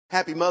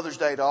Happy Mother's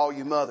Day to all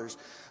you mothers.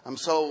 I'm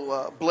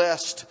so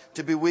blessed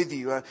to be with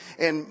you.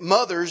 And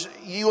mothers,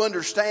 you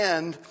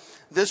understand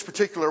this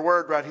particular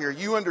word right here.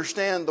 You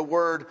understand the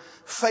word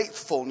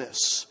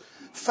faithfulness.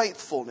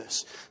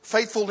 Faithfulness.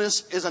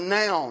 Faithfulness is a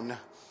noun,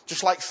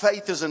 just like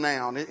faith is a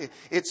noun.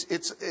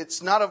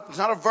 It's not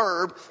a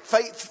verb.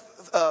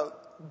 Faith,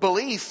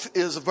 belief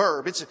is a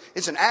verb.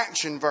 It's an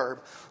action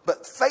verb.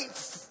 But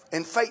faith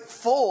and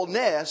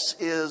faithfulness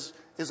is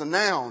a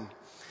noun.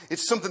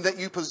 It's something that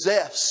you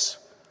possess.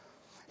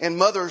 And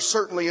mothers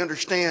certainly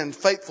understand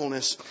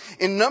faithfulness.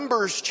 In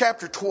Numbers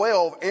chapter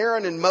 12,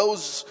 Aaron and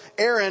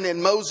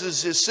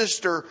Moses' his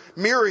sister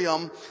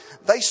Miriam,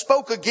 they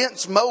spoke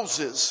against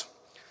Moses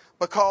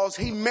because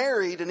he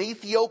married an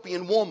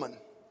Ethiopian woman.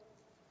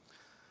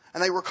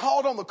 And they were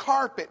called on the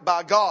carpet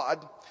by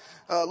God.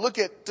 Look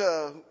at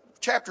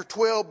chapter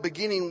 12,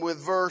 beginning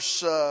with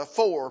verse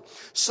 4.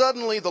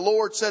 Suddenly the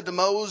Lord said to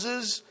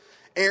Moses,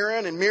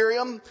 Aaron, and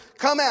Miriam,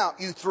 "Come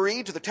out, you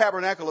three, to the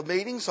tabernacle of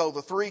meeting." So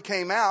the three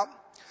came out.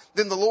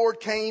 Then the Lord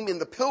came in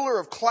the pillar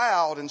of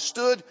cloud and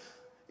stood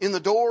in the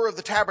door of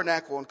the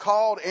tabernacle and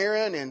called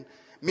Aaron and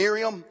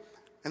Miriam,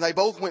 and they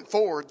both went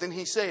forward. Then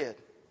he said,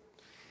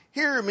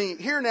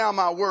 Hear now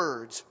my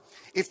words.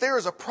 If there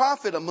is a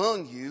prophet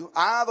among you,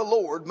 I, the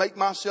Lord, make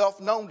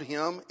myself known to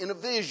him in a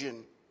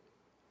vision.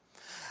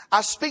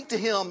 I speak to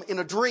him in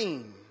a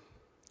dream.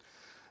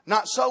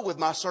 Not so with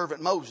my servant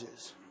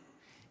Moses.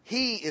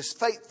 He is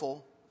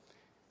faithful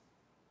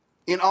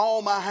in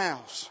all my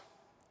house.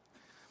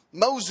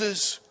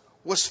 Moses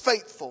was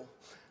faithful.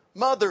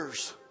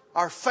 Mothers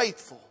are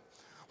faithful.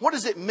 What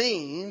does it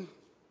mean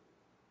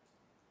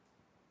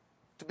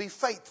to be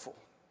faithful?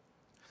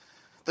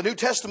 The New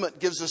Testament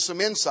gives us some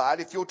insight.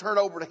 If you'll turn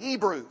over to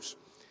Hebrews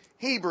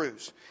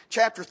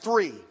chapter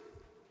 3.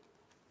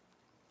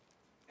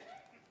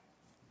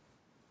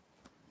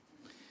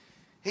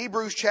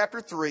 Hebrews chapter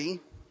 3.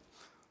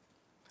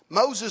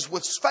 Moses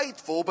was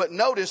faithful, but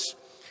notice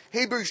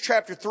Hebrews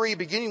chapter 3,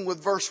 beginning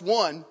with verse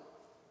 1.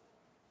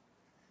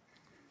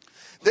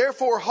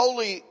 Therefore,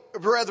 holy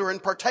brethren,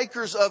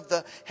 partakers of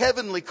the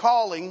heavenly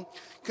calling,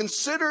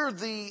 consider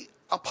the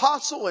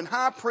apostle and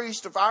high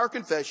priest of our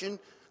confession,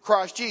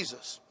 Christ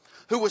Jesus,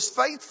 who was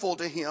faithful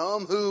to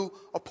him who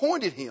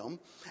appointed him,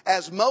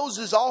 as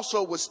Moses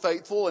also was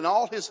faithful in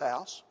all his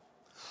house.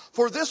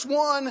 For this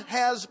one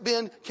has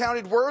been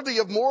counted worthy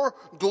of more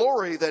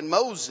glory than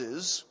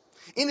Moses,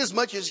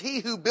 inasmuch as he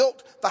who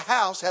built the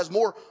house has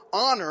more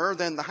honor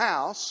than the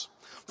house.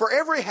 For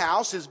every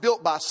house is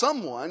built by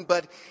someone,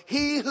 but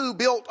he who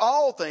built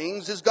all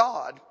things is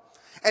God.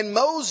 And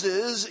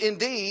Moses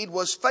indeed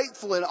was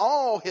faithful in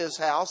all his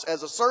house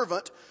as a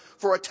servant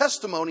for a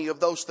testimony of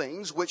those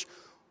things which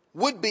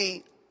would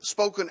be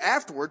spoken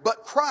afterward.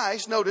 But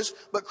Christ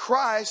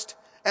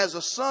as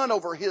a son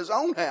over his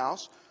own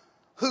house,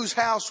 whose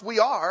house we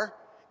are,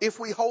 if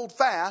we hold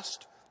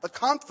fast the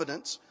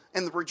confidence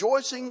and the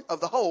rejoicing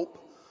of the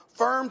hope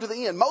firm to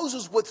the end.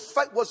 Moses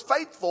was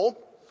faithful,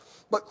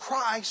 but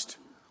Christ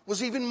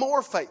was even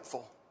more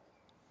faithful.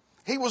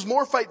 He was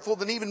more faithful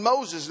than even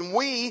Moses. And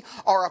we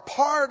are a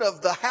part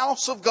of the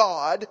house of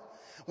God.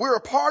 We're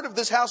a part of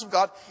this house of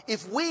God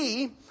if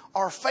we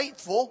are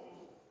faithful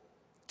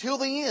till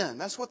the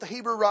end. That's what the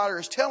Hebrew writer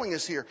is telling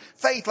us here.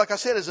 Faith, like I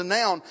said, is a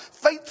noun.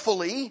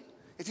 Faithfully,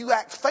 if you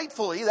act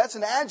faithfully, that's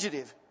an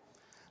adjective.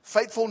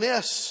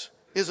 Faithfulness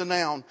is a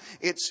noun.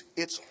 It's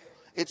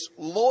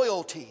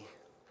loyalty.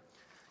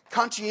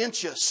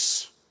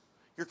 Conscientious.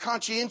 You're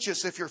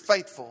conscientious if you're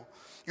faithful.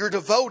 You're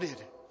devoted.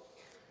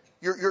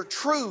 You're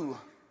true.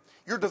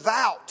 You're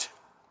devout.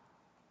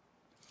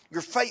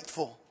 You're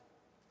faithful.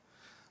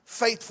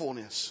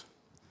 Faithfulness.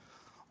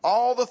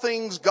 All the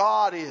things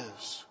God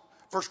is.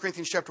 1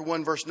 Corinthians chapter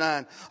 1 verse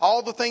 9.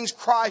 All the things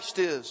Christ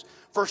is.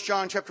 1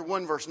 John chapter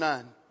 1 verse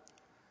 9.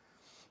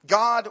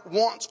 God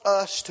wants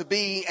us to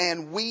be,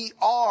 and we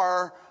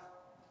are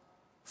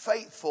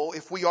faithful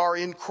if we are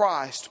in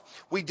Christ.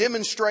 We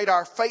demonstrate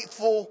our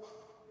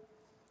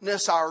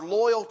faithfulness, our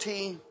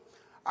loyalty,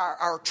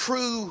 our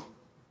true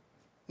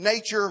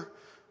nature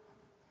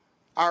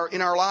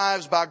in our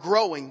lives by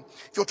growing.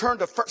 If you'll turn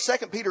to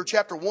 2 Peter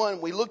chapter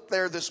 1, we looked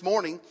there this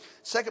morning.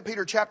 2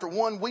 Peter chapter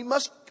 1, we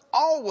must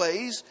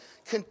always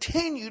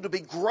continue to be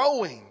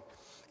growing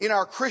in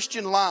our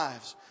Christian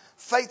lives.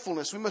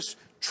 Faithfulness, we must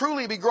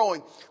truly be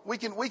growing. We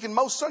can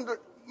most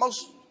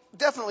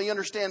definitely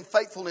understand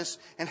faithfulness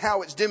and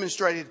how it's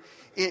demonstrated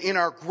in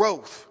our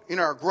growth.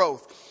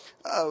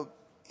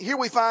 Here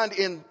we find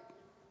in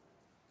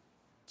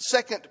 2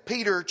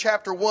 Peter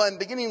chapter 1,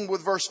 beginning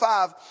with verse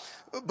 5,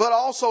 but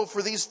also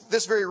for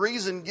this very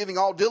reason, giving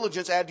all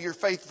diligence, add to your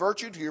faith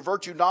virtue, to your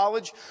virtue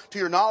knowledge, to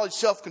your knowledge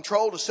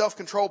self-control, to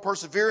self-control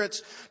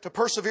perseverance, to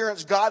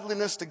perseverance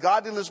godliness, to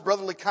godliness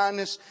brotherly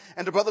kindness,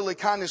 and to brotherly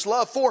kindness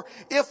love. For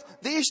if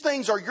these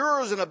things are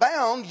yours and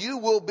abound, you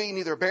will be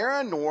neither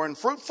barren nor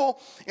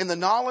unfruitful in the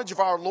knowledge of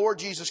our Lord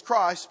Jesus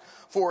Christ.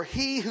 For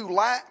he who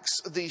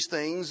lacks these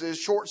things is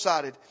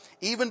short-sighted,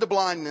 even to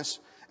blindness,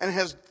 and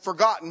has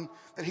forgotten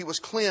that he was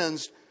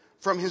cleansed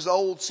from his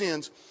old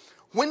sins.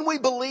 When we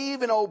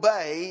believe and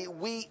obey,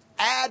 we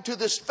add to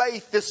this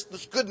faith, this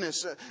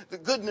goodness, the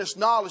goodness,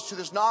 knowledge, to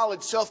this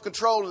knowledge,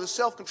 self-control, to this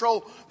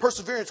self-control,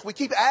 perseverance. We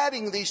keep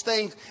adding these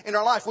things in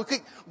our life. We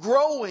keep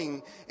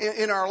growing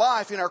in our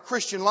life, in our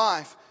Christian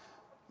life.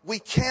 We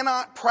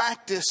cannot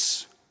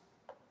practice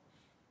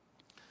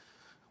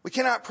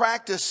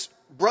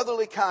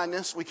brotherly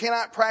kindness. We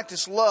cannot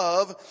practice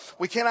love.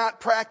 We cannot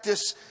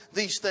practice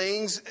these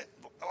things,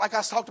 like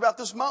I talked about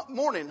this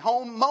morning,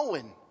 home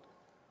mowing.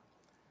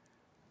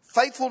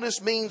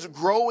 Faithfulness means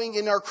growing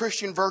in our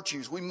Christian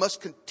virtues. We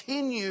must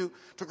continue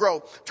to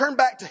grow. Turn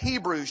back to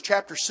Hebrews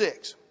chapter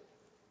 6.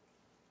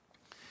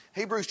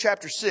 Hebrews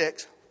chapter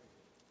 6.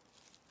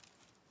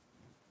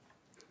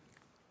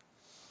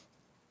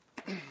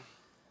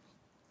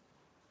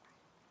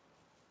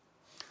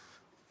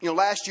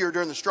 Last year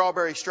during the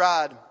Strawberry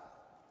Stride,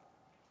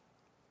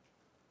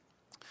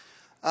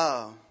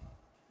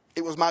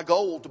 it was my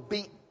goal to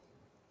beat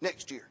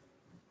next year.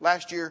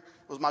 Last year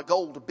was my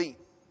goal to beat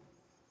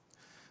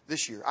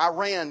this year. I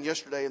ran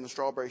yesterday in the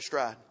Strawberry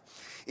Stride.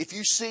 If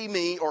you see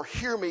me or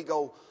hear me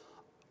go,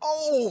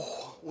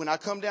 oh, when I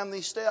come down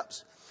these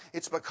steps,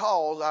 it's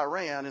because I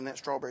ran in that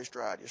Strawberry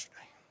Stride yesterday.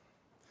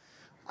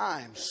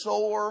 I am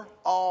sore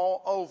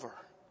all over.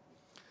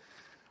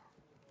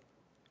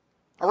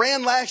 I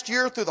ran last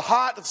year through the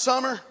hot of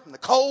summer and the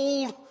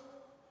cold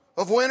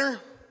of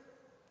winter,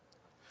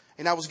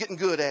 and I was getting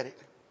good at it.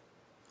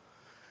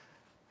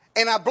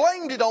 And I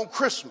blamed it on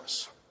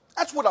Christmas.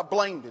 That's what I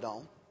blamed it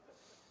on.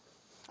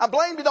 I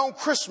blamed it on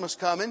Christmas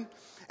coming,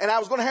 and I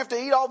was going to have to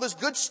eat all this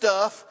good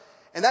stuff,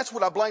 and that's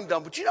what I blamed it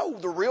on. But you know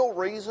the real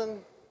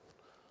reason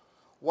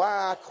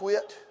why I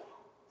quit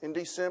in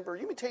December?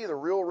 Let me tell you the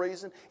real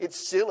reason.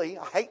 It's silly.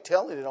 I hate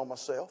telling it on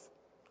myself.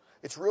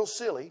 It's real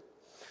silly.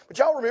 But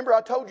y'all remember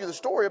I told you the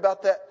story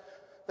about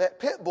that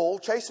pit bull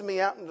chasing me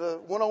out into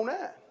 109.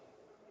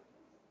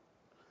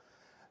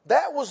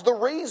 That was the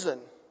reason,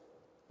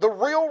 the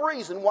real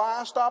reason why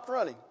I stopped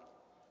running.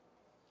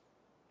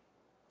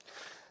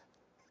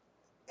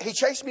 He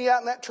chased me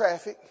out in that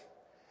traffic,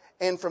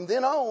 and from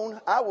then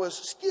on, I was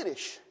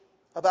skittish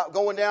about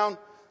going down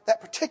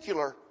that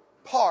particular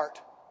part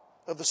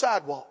of the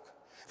sidewalk.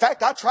 In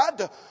fact, I tried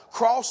to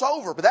cross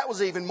over, but that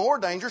was even more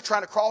dangerous,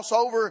 trying to cross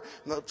over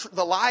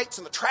the lights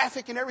and the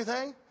traffic and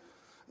everything,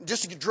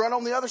 just to get run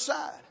on the other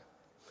side.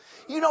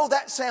 You know,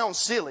 that sounds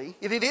silly,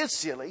 and it is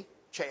silly,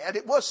 Chad.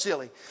 It was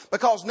silly,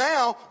 because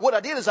now what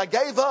I did is I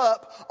gave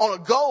up on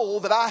a goal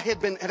that I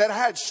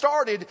had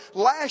started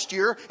last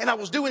year, and I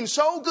was doing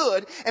so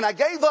good, and I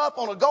gave up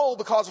on a goal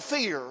because of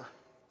fear.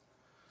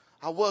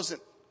 I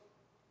wasn't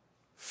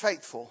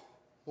faithful,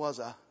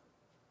 was I?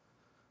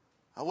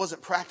 I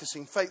wasn't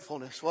practicing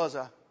faithfulness, was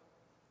I?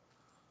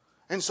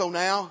 And so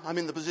now I'm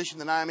in the position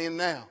that I'm in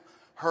now,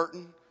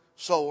 hurting,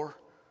 sore,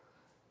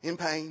 in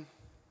pain,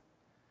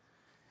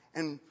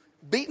 and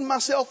beating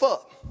myself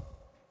up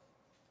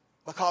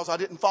because I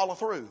didn't follow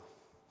through.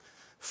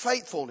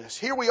 Faithfulness.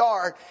 Here we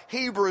are,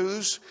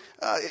 Hebrews.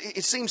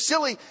 It seems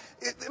silly.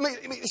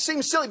 It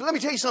seems silly, but let me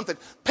tell you something.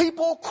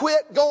 People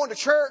quit going to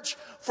church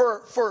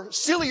for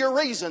sillier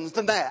reasons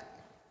than that.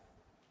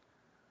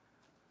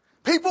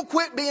 People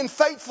quit being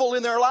faithful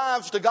in their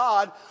lives to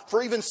God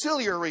for even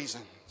sillier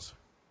reasons.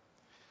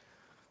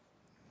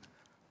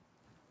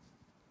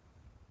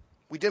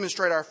 We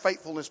demonstrate our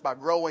faithfulness by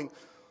growing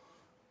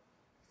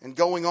and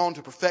going on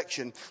to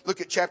perfection.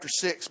 Look at chapter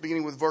 6,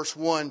 beginning with verse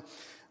 1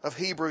 of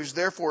Hebrews.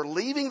 Therefore,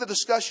 leaving the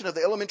discussion of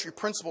the elementary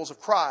principles of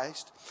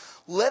Christ,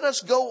 let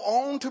us go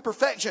on to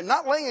perfection,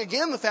 not laying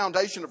again the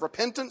foundation of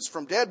repentance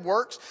from dead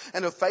works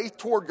and of faith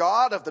toward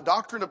God, of the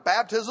doctrine of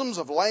baptisms,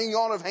 of laying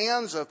on of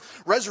hands, of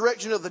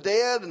resurrection of the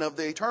dead, and of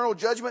the eternal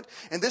judgment.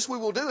 And this we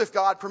will do if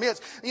God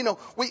permits. You know,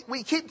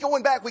 we keep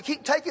going back. We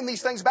keep taking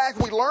these things back.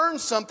 We learn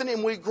something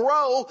and we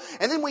grow,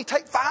 and then we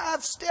take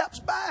 5 steps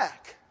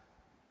back.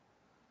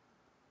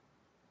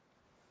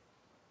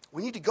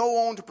 We need to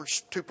go on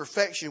to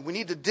perfection. We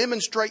need to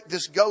demonstrate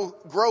this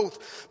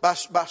growth by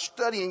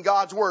studying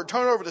God's Word.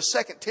 Turn over to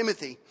 2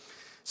 Timothy.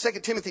 2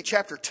 Timothy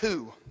chapter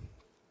 2.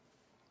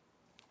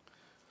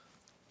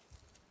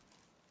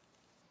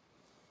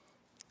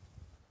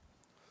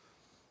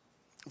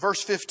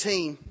 Verse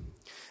 15.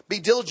 Be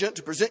diligent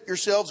to present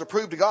yourselves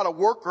approved to God, a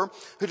worker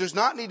who does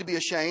not need to be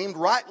ashamed,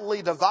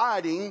 rightly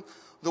dividing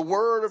the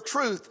word of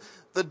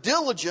truth. The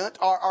diligent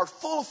are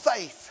full of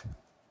faith.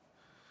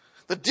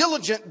 The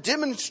diligent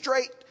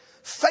demonstrate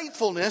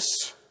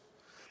faithfulness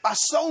by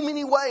so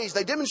many ways.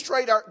 They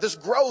demonstrate this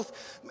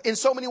growth in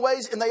so many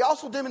ways. And they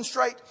also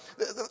demonstrate,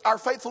 our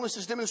faithfulness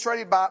is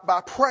demonstrated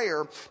by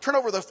prayer. Turn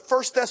over to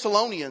 1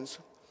 Thessalonians.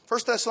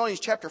 1 Thessalonians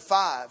chapter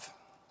 5.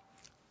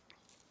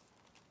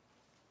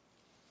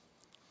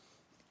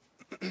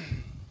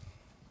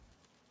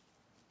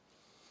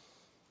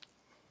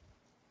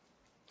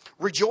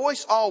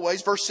 Rejoice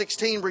always, verse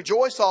 16,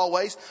 rejoice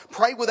always,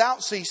 pray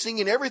without ceasing,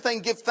 in everything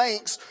give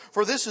thanks,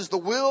 for this is the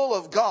will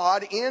of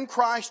God in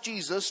Christ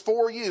Jesus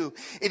for you.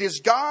 It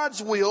is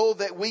God's will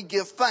that we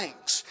give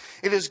thanks.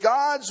 It is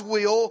God's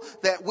will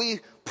that we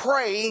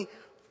pray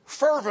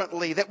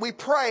fervently, that we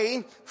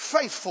pray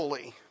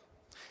faithfully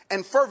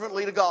and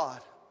fervently to God.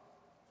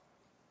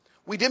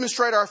 We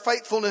demonstrate our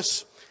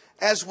faithfulness,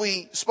 as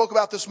we spoke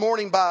about this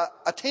morning, by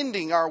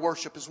attending our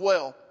worship as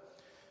well.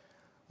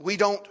 We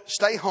don't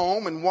stay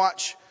home and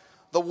watch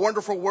The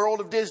Wonderful World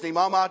of Disney.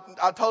 Mom,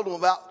 I told them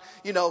about,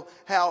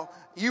 how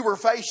you were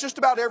faced just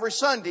about every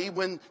Sunday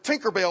when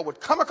Tinkerbell would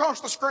come across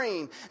the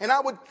screen. And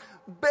I would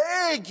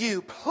beg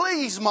you,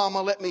 please,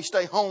 Mama, let me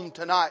stay home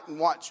tonight and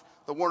watch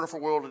The Wonderful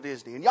World of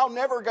Disney. And y'all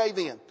never gave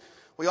in.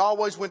 We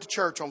always went to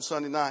church on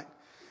Sunday night,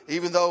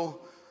 even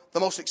though the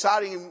most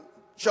exciting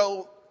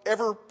show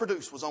ever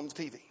produced was on the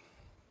TV.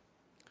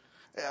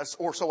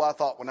 Or so I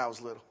thought when I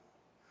was little.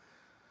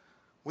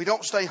 We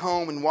don't stay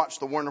home and watch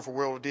The Wonderful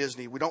World of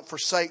Disney. We don't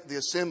forsake the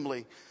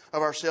assembly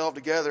of ourselves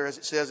together, as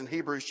it says in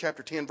Hebrews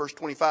chapter 10, verse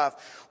 25.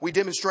 We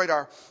demonstrate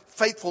our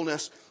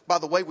faithfulness by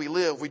the way we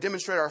live. We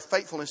demonstrate our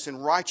faithfulness in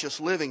righteous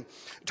living.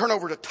 Turn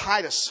over to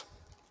Titus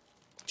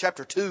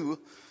chapter 2,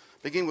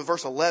 begin with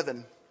verse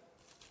 11.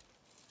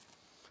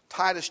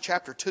 Titus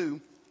chapter 2.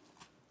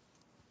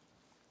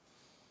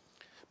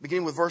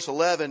 Beginning with verse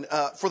 11,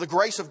 for the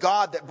grace of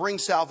God that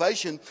brings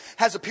salvation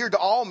has appeared to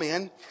all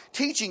men,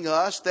 teaching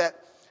us that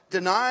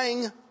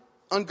denying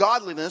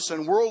ungodliness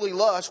and worldly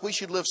lust, we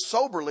should live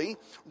soberly,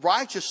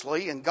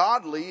 righteously, and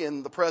godly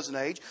in the present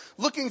age,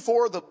 looking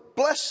for the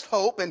blessed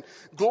hope and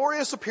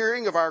glorious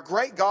appearing of our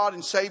great God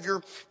and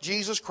Savior,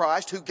 Jesus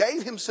Christ, who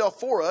gave himself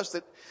for us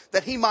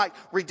that he might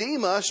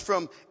redeem us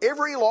from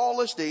every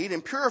lawless deed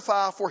and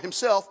purify for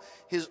himself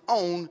his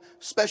own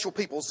special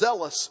people,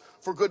 zealous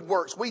for good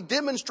works. We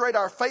demonstrate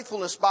our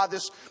faithfulness by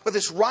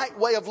this right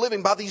way of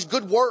living, by these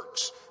good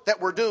works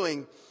that we're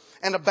doing,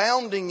 and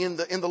abounding in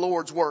the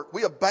Lord's work.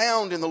 We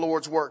abound in the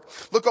Lord's work.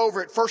 Look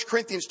over at 1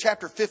 Corinthians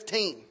chapter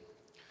 15.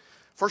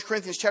 1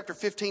 Corinthians chapter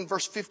 15,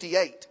 verse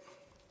 58.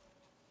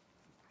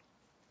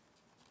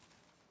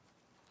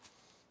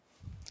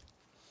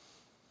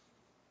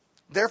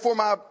 Therefore,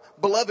 my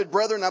beloved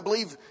brethren, I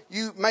believe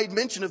you made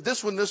mention of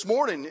this one this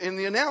morning in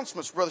the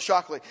announcements, Brother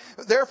Shockley.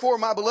 Therefore,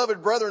 my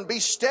beloved brethren, be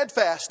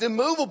steadfast,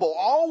 immovable,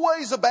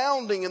 always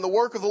abounding in the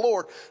work of the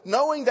Lord,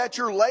 knowing that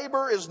your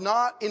labor is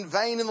not in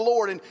vain in the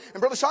Lord. And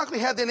Brother Shockley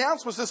had the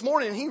announcements this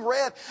morning, and he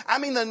read,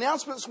 the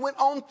announcements went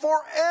on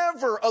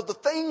forever of the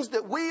things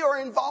that we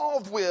are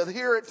involved with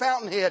here at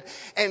Fountainhead.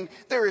 And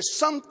there is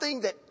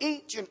something that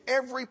each and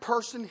every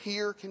person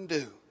here can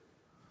do.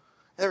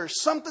 There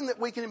is something that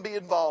we can be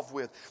involved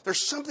with.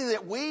 There's something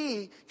that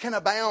we can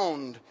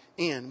abound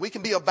in. We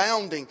can be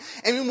abounding.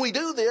 And when we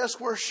do this,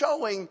 we're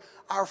showing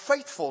our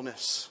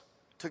faithfulness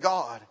to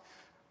God.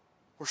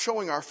 We're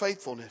showing our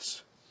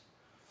faithfulness.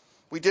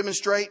 We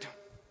demonstrate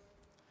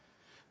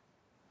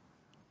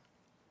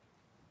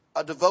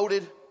a devout,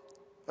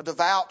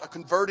 a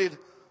converted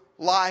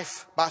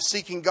life by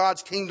seeking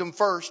God's kingdom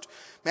first.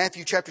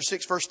 Matthew chapter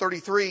 6, verse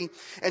 33.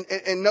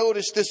 And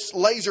notice this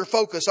laser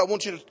focus. I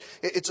want you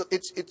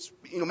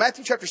to,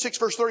 Matthew chapter 6,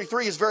 verse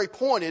 33 is very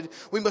pointed.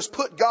 We must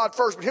put God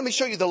first. But let me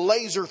show you the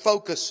laser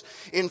focus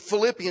in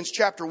Philippians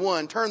chapter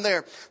 1. Turn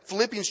there.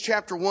 Philippians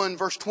chapter 1,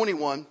 verse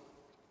 21.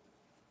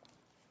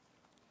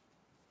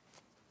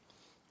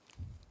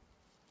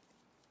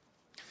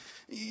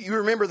 You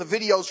remember the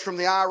videos from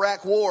the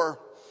Iraq War.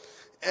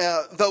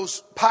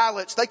 Those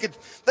pilots, they could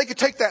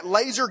take that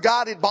laser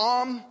guided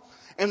bomb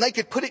and they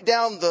could put it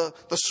down the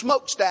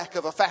smokestack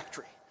of a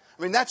factory.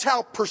 That's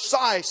how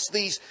precise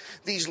these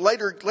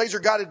laser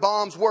guided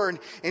bombs were.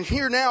 And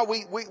here now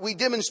we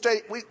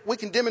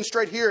can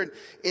demonstrate here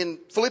in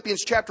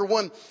Philippians chapter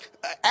 1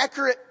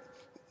 accurate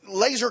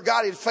laser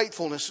guided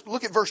faithfulness.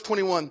 Look at verse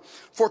 21.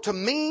 For to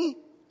me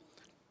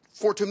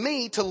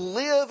to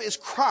live is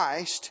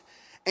Christ,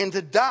 and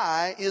to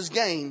die is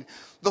gain.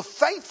 The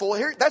faithful,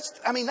 here, that's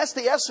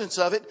the essence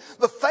of it.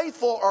 The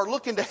faithful are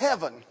looking to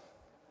heaven.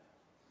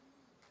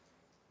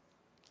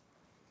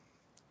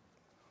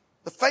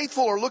 The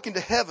faithful are looking to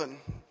heaven.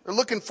 They're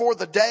looking for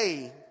the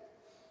day.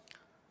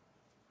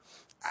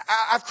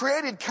 I've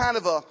created kind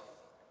of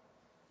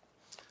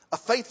a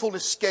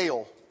faithfulness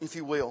scale, if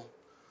you will.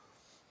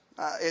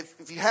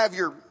 If you have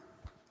your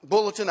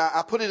bulletin,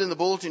 I put it in the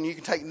bulletin. You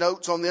can take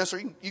notes on this, or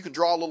you can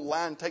draw a little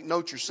line and take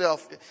notes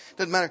yourself. It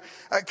doesn't matter.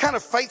 A kind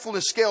of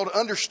faithfulness scale to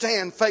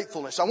understand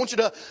faithfulness. I want you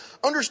to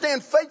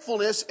understand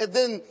faithfulness and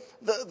then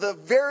the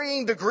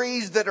varying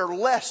degrees that are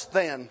less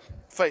than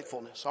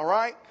faithfulness. All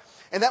right?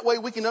 And that way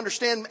we can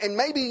understand, and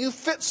maybe you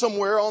fit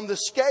somewhere on the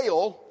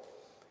scale.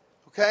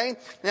 Okay?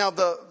 Now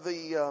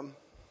the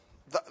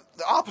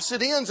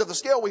opposite ends of the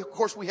scale,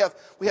 we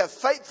have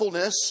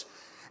faithfulness.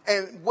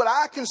 And what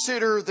I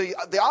consider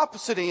the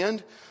opposite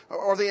end,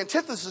 or the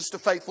antithesis to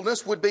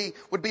faithfulness, would be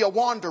a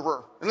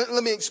wanderer. And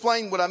let me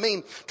explain what I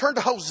mean. Turn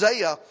to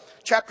Hosea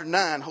chapter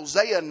 9.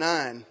 Hosea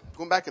 9.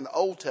 Going back in the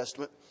Old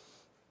Testament.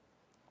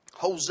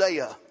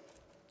 Hosea.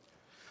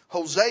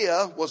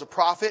 Hosea was a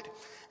prophet,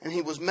 and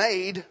he was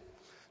made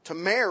to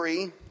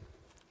marry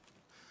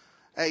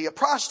a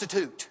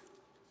prostitute.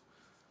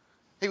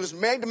 He was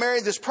made to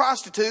marry this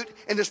prostitute,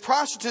 and this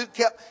prostitute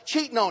kept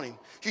cheating on him.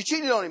 She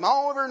cheated on him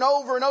over and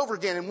over and over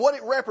again. And what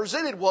it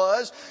represented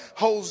was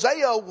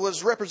Hosea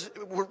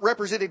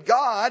represented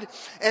God,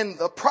 and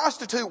the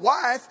prostitute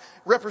wife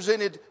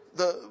represented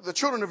the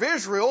children of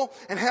Israel,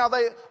 and how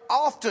they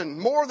often,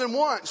 more than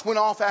once, went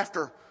off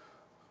after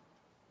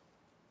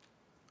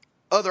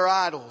other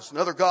idols and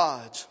other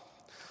gods.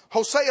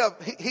 Hosea,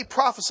 he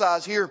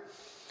prophesies here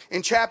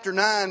in chapter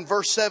 9,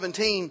 verse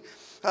 17,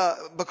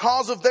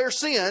 because of their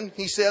sin,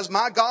 he says,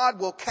 my God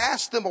will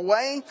cast them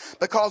away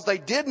because they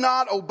did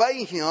not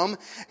obey him,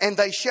 and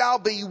they shall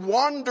be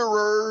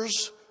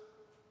wanderers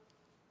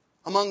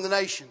among the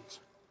nations.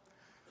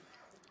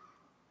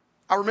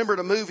 I remembered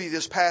a movie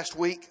this past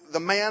week, The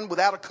Man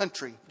Without a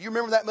Country. Do you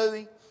remember that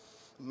movie?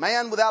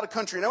 Man Without a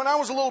Country. Now, when I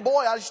was a little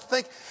boy, I used to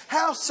think,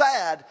 how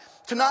sad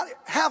to not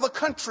have a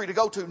country to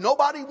go to.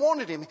 Nobody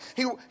wanted him.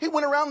 He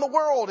went around the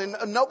world and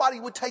nobody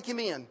would take him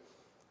in.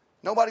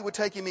 Nobody would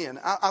take him in.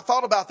 I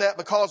thought about that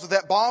because of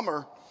that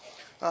bomber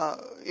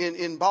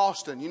in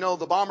Boston. You know,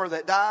 the bomber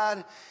that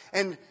died.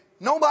 And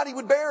nobody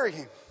would bury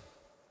him.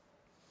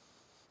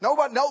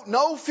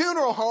 No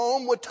funeral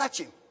home would touch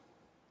him.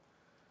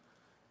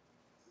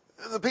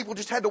 The people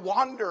just had to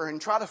wander and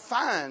try to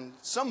find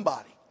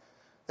somebody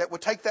that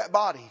would take that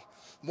body.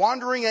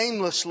 Wandering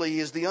aimlessly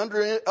is the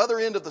other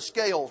end of the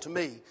scale to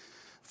me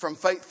from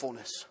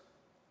faithfulness.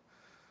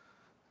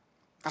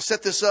 I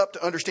set this up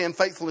to understand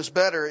faithfulness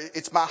better.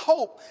 It's my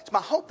hope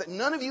that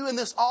none of you in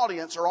this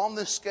audience are on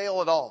this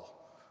scale at all.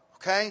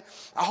 Okay?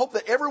 I hope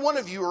that every one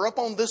of you are up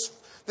on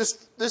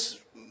this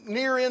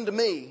near end to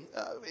me,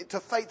 to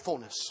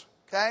faithfulness.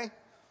 Okay?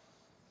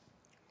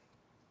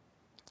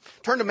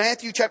 Turn to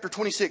Matthew chapter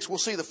 26. We'll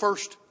see the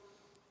first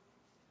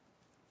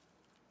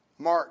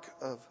mark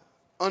of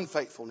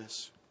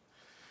unfaithfulness.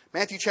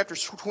 Matthew chapter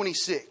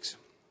 26.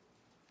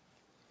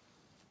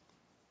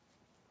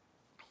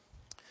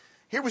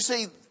 Here we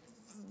see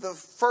the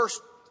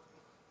first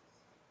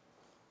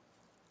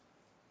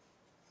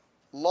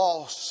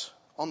loss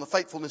on the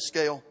faithfulness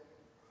scale.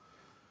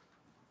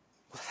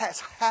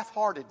 That's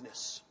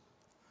half-heartedness.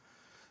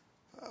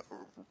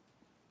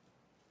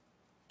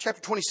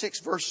 Chapter 26,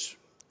 verse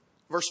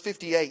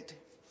 58.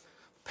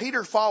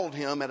 Peter followed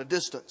him at a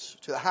distance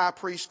to the high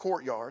priest's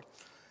courtyard,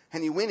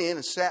 and he went in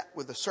and sat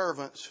with the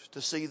servants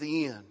to see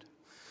the end.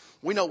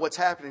 We know what's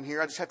happening here.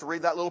 I just have to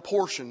read that little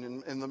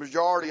portion, and the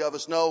majority of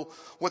us know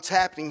what's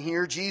happening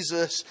here.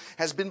 Jesus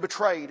has been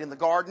betrayed in the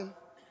garden.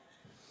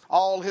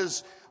 All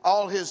his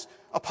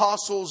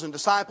apostles and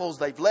disciples,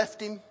 they've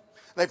left him.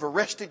 They've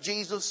arrested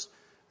Jesus,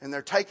 and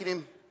they're taking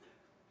him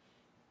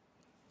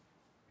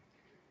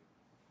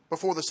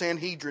before the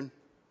Sanhedrin.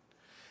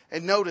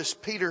 And notice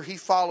Peter, he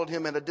followed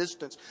him at a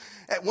distance.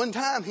 At one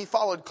time, he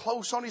followed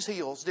close on his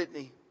heels, didn't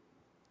he?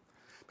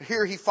 But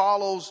here he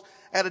follows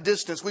at a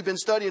distance. We've been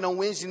studying on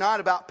Wednesday night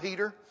about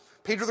Peter.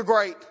 Peter the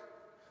Great.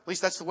 At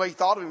least that's the way he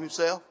thought of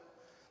himself.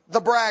 The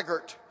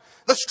braggart.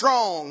 The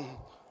strong.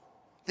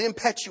 The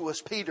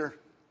impetuous Peter.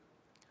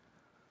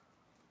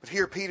 But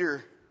here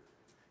Peter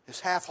is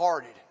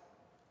half-hearted.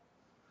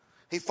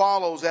 He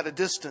follows at a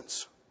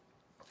distance.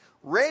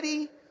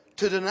 Ready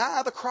to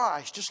deny the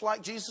Christ, just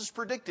like Jesus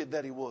predicted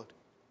that he would.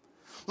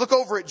 Look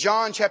over at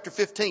John chapter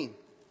 15.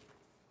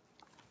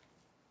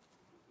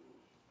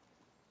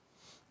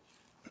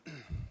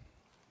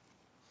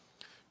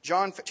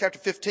 John chapter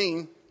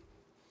 15.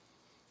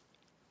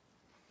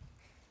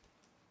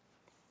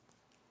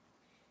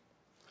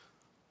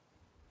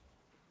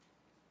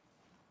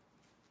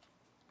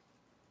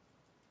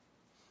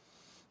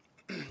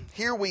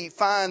 Here we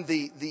find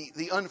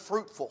the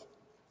unfruitful.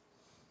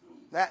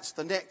 That's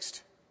the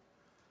next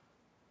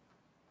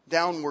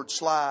downward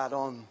slide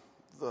on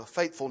the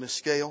faithfulness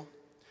scale.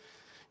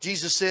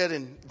 Jesus said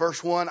in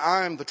verse 1,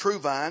 I am the true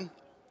vine,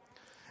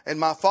 and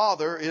my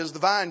Father is the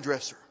vine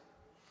dresser.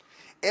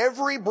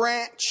 Every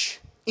branch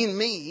in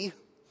me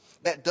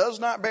that does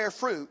not bear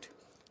fruit,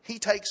 he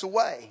takes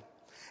away.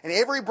 And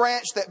every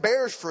branch that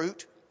bears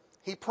fruit,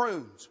 he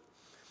prunes.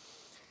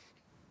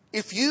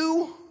 If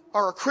you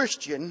are a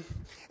Christian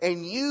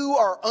and you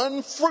are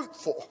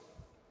unfruitful,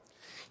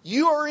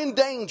 you are in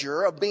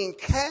danger of being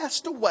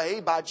cast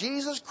away by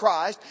Jesus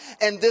Christ,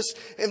 and this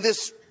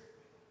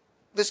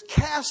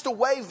cast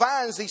away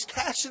vines, these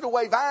casted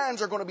away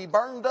vines are going to be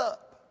burned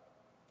up.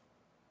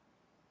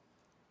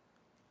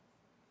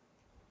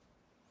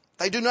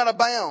 They do not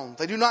abound.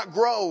 They do not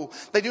grow.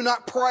 They do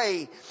not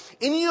pray.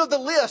 Any of the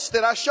lists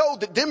that I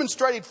showed that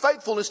demonstrated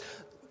faithfulness,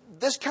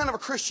 this kind of a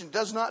Christian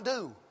does not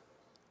do.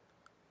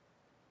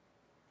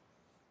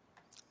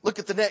 Look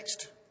at the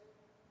next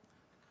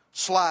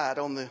slide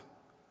on the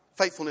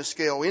faithfulness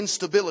scale.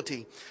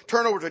 Instability.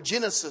 Turn over to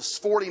Genesis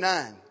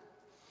 49.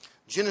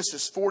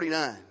 Genesis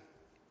 49.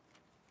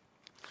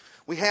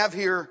 We have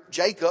here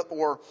Jacob,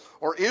 or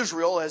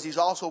Israel as he's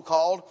also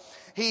called.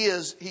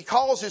 He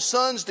calls his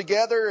sons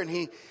together and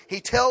he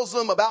tells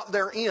them about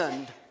their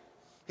end.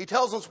 He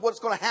tells them what's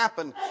going to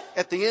happen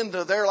at the end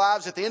of their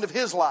lives, at the end of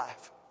his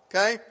life.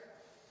 Okay?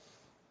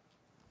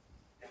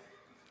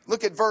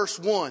 Look at verse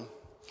 1.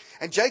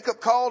 And Jacob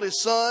called his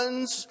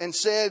sons and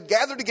said,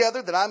 gather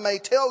together that I may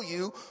tell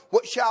you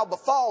what shall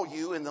befall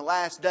you in the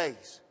last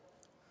days.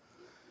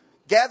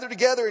 Gather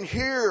together and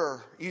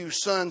hear, you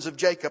sons of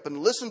Jacob, and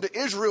listen to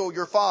Israel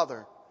your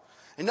father.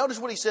 And notice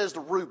what he says to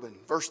Reuben,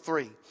 verse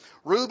 3.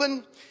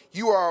 Reuben,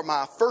 you are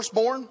my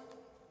firstborn,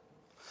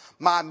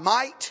 my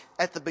might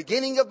at the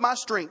beginning of my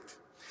strength,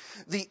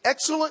 the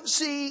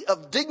excellency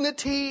of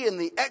dignity and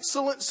the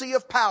excellency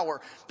of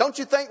power. Don't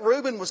you think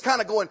Reuben was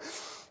kind of going,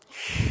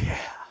 yeah,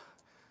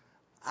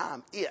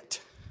 I'm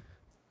it.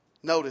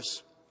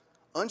 Notice,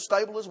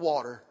 unstable as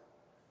water.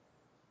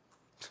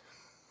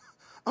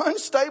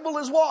 Unstable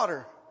as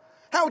water.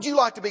 How would you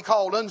like to be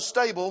called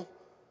unstable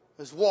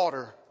as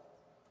water?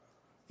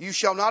 You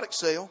shall not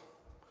excel,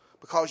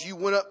 because you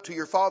went up to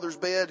your father's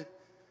bed,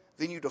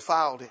 then you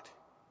defiled it.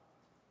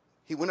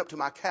 He went up to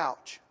my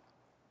couch.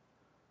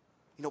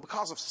 You know,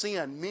 because of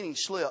sin, many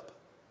slip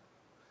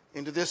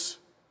into this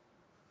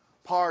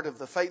part of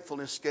the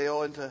faithfulness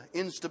scale, into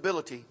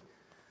instability.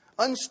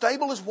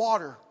 Unstable as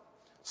water,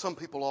 some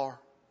people are.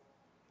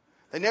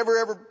 They never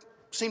ever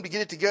seem to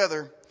get it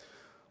together.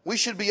 We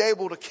should be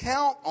able to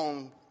count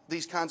on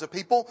these kinds of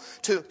people,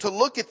 to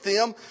look at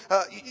them.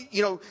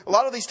 You know, a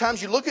lot of these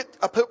times you look at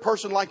a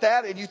person like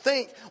that and you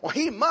think, well,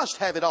 he must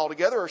have it all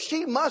together, or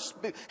she must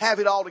have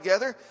it all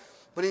together.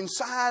 But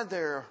inside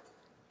there,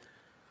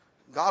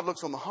 God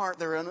looks on the heart.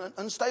 They're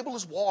unstable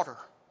as water.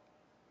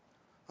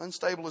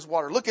 Unstable as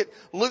water. Look at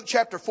Luke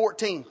chapter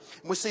 14.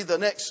 We see the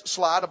next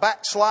slide, a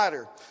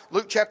backslider.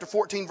 Luke chapter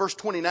 14, verse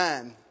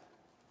 29.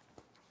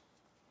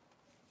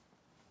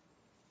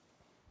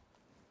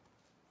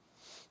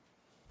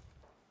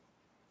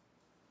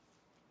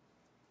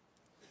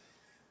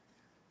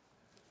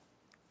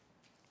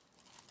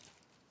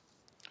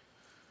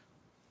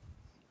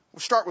 We'll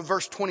start with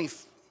verse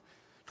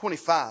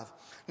 25.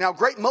 Now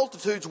great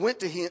multitudes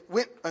went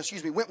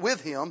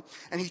with him,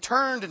 and he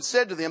turned and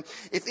said to them,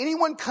 if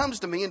anyone comes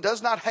to me and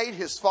does not hate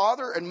his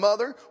father and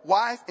mother,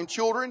 wife and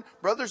children,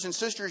 brothers and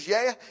sisters,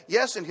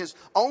 yes, and his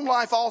own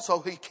life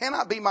also, he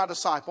cannot be my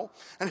disciple.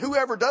 And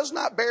whoever does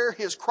not bear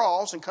his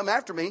cross and come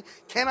after me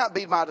cannot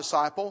be my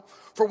disciple.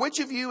 For which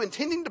of you,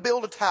 intending to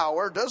build a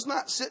tower, does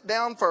not sit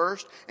down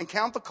first and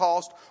count the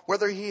cost,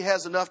 whether he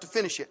has enough to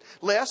finish it?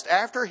 Lest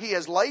after he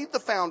has laid the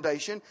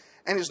foundation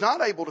and is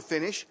not able to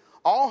finish,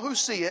 all who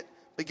see it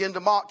begin to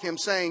mock him,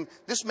 saying,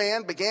 this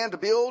man began to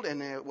build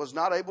and was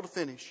not able to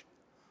finish.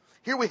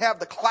 Here we have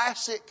the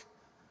classic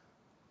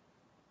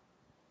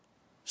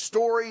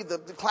story, the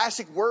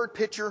classic word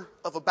picture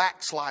of a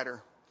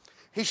backslider.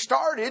 He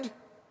started,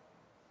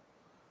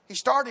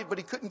 but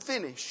he couldn't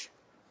finish.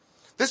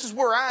 This is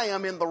where I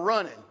am in the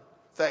running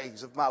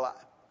phase of my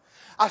life.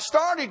 I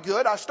started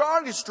good. I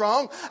started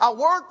strong. I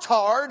worked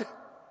hard,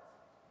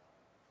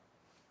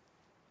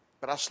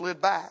 but I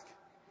slid back.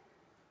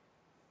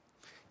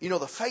 You know,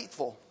 the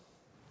faithful,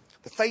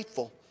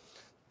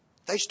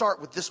 they start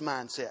with this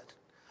mindset.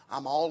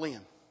 I'm all in.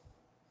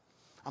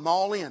 I'm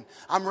all in.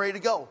 I'm ready to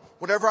go.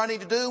 Whatever I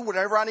need to do,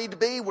 whatever I need to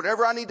be,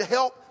 whatever I need to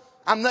help,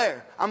 I'm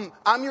there. I'm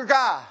your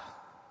guy.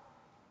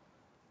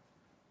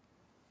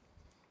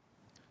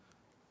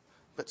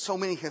 But so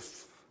many have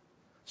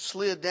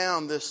slid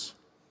down this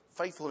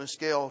faithfulness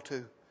scale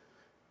to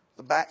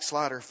the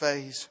backslider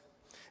phase.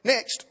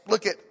 Next,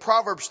 look at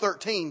Proverbs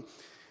 13.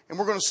 And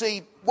we're going to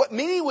see what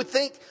many would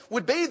think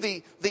would be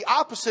the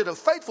opposite of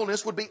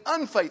faithfulness would be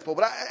unfaithful.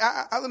 But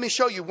let me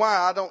show you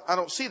why I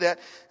don't see that.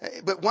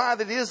 But why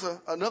that is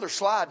another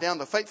slide down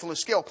the faithfulness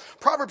scale.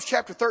 Proverbs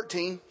chapter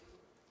 13,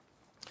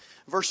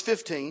 verse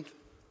 15.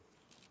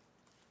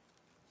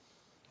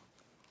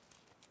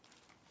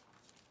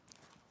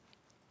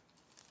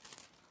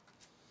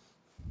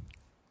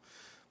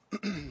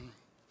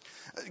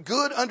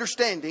 Good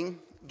understanding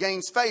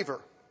gains favor,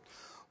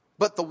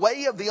 but the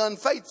way of the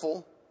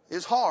unfaithful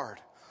is hard.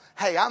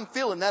 Hey, I'm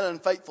feeling that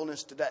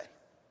unfaithfulness today.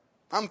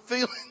 I'm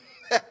feeling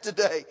that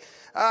today.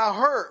 I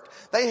hurt.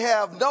 They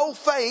have no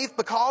faith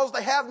because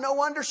they have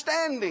no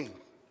understanding.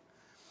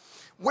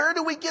 Where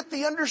do we get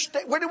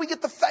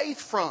the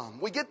faith from?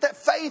 We get that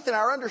faith in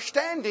our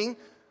understanding,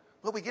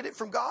 but we get it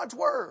from God's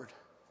Word.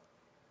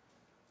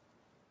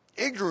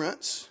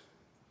 Ignorance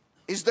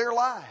is their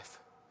life.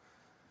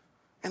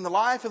 And the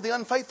life of the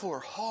unfaithful are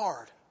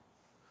hard.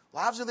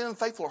 Lives of the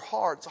unfaithful are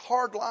hard. It's a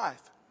hard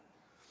life.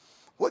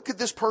 What could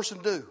this person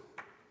do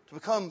to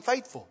become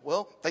faithful?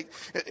 Well,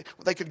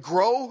 they could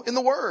grow in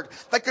the Word.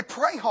 They could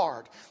pray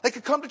hard. They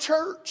could come to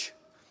church.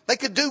 They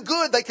could do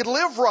good. They could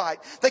live right.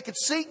 They could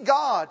seek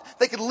God.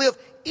 They could live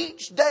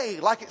each day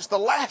like it's the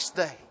last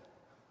day.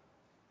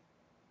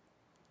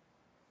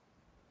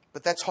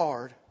 But that's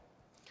hard.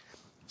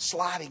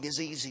 Sliding is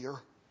easier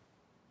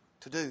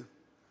to do.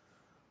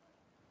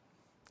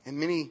 And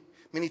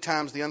many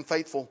times the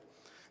unfaithful,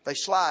 they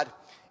slide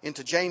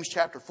into James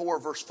chapter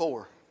 4, verse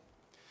 4.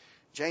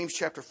 James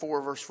chapter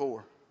 4, verse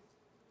 4.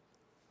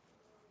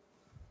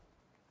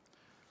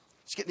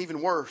 It's getting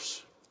even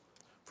worse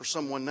for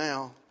someone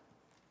now.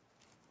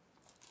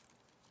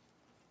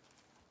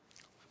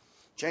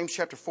 James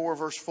chapter 4,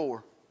 verse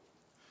 4.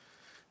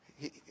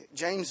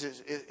 James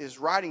is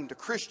writing to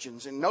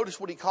Christians, and notice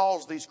what he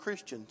calls these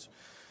Christians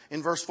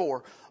in verse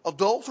 4.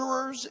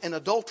 Adulterers and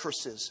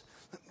adulteresses.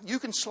 You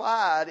can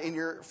slide in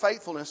your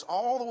faithfulness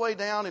all the way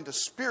down into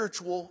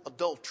spiritual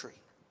adultery.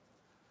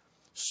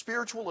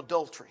 Spiritual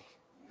adultery.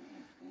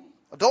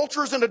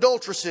 Adulterers and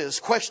adulteresses,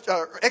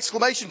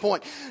 exclamation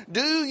point.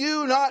 Do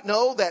you not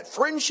know that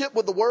friendship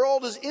with the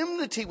world is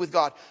enmity with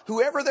God?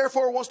 Whoever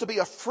therefore wants to be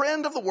a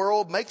friend of the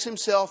world makes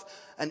himself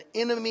an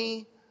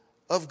enemy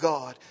of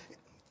God.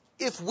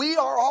 If we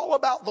are all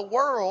about the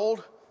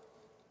world,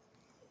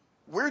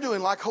 we're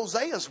doing like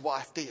Hosea's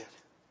wife did.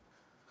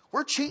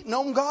 We're cheating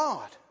on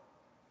God.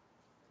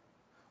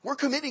 We're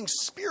committing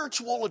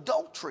spiritual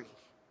adultery.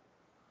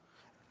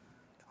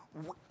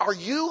 Are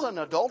you an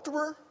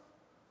adulterer?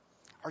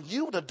 Are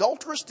you an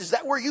adulteress? Is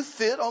that where you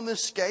fit on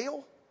this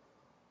scale?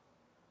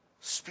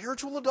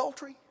 Spiritual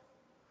adultery?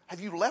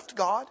 Have you left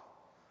God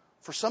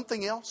for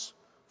something else?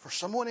 For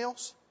someone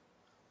else?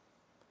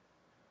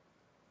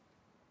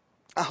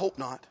 I hope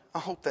not. I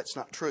hope that's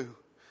not true.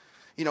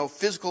 You know,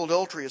 physical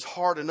adultery is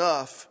hard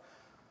enough.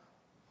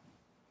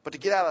 But to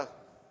get out of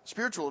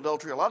spiritual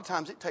adultery, a lot of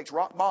times it takes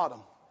rock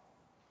bottom.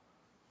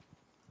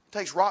 It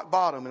takes rock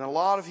bottom and a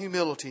lot of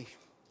humility.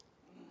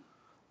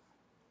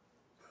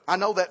 I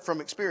know that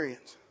from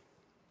experience.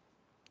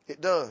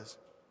 It does.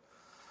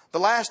 The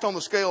last on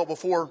the scale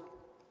before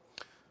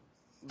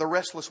the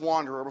restless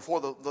wanderer, before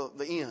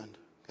the end,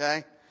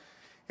 okay,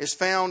 is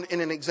found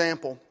in an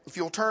example. If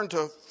you'll turn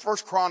to 1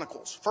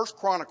 Chronicles. 1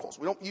 Chronicles.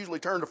 We don't usually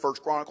turn to 1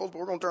 Chronicles, but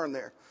we're going to turn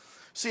there.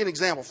 See an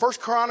example. 1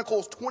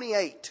 Chronicles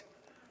 28.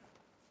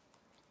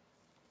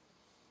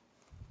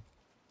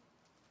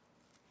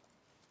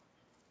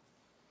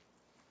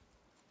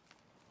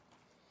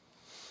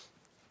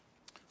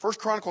 1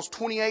 Chronicles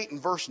 28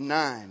 and verse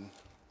 9.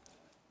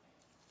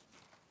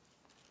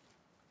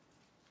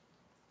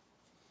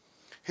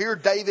 Here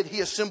David, he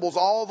assembles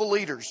all the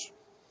leaders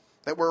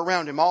that were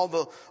around him, all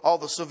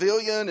the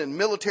civilian and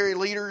military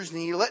leaders, and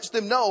he lets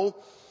them know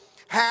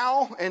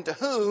how and to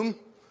whom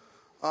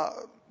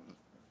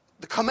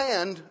the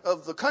command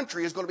of the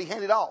country is going to be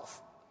handed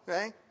off.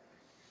 Okay?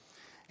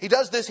 He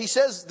does this, he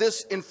says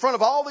this in front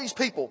of all these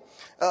people.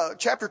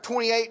 Chapter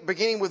 28,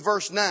 beginning with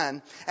verse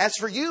 9. As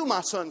for you,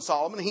 my son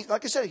Solomon,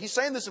 like I said, he's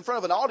saying this in front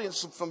of an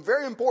audience of some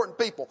very important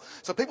people.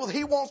 So people that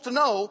he wants to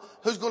know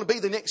who's going to be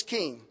the next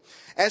king.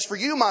 As for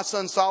you, my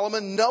son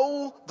Solomon,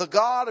 know the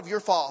God of your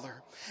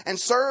father and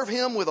serve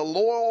him with a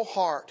loyal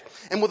heart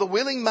and with a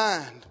willing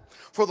mind.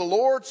 For the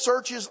Lord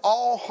searches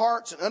all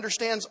hearts and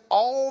understands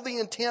all the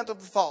intent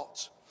of the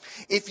thoughts.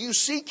 If you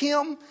seek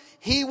him,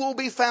 he will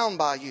be found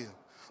by you.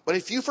 But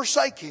if you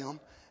forsake him,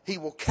 he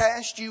will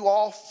cast you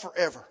off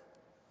forever.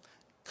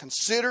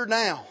 Consider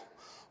now,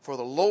 for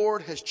the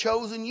Lord has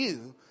chosen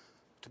you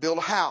to build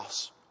a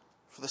house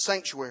for the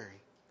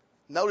sanctuary.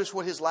 Notice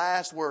what his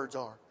last words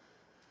are.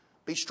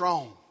 Be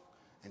strong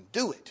and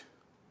do it.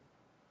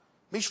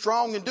 Be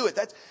strong and do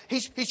it.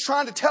 He's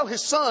trying to tell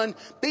his son,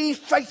 be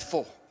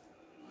faithful.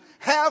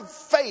 Have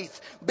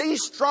faith. Be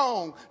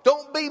strong.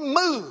 Don't be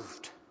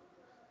moved.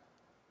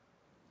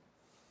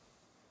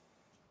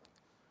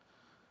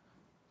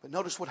 But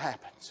notice what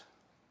happens.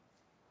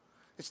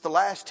 It's the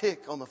last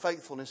tick on the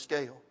faithfulness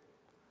scale.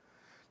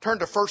 Turn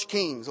to 1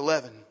 Kings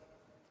 11.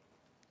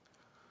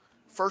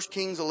 1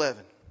 Kings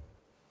 11.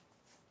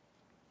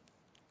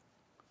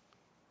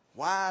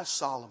 Wise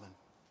Solomon.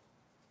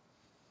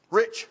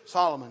 Rich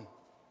Solomon.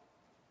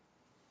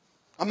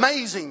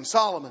 Amazing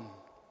Solomon.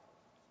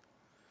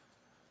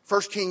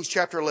 1 Kings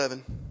chapter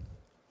 11,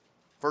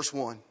 verse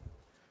 1.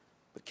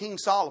 But King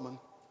Solomon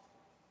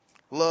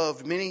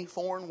loved many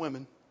foreign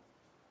women,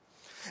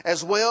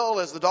 as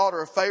well as the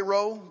daughter of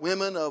Pharaoh,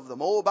 women of the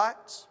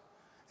Moabites,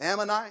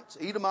 Ammonites,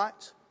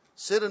 Edomites,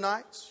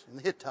 Sidonites, and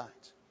the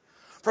Hittites.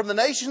 From the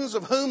nations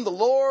of whom the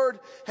Lord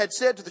had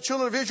said to the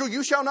children of Israel,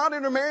 you shall not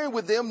intermarry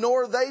with them,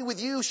 nor they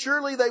with you.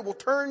 Surely they will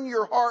turn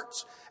your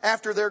hearts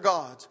after their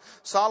gods.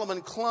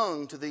 Solomon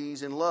clung to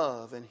these in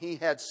love, and he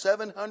had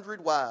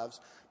 700 wives,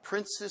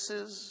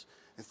 princesses,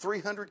 and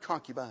 300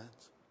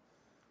 concubines.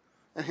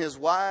 And his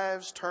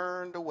wives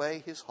turned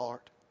away his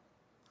heart.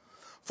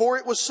 For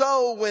it was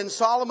so when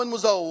Solomon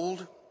was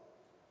old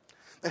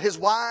that his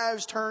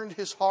wives turned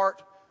his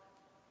heart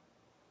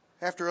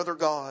after other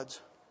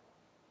gods.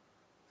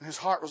 And his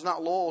heart was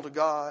not loyal to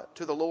God,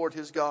 to the Lord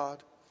his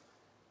God,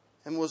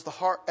 and was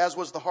as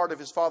was the heart of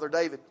his father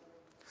David.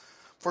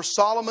 For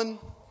Solomon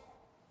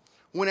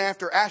went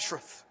after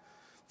Ashtoreth,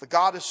 the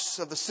goddess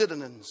of the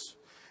Sidonians,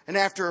 and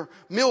after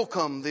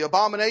Milcom, the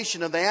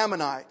abomination of the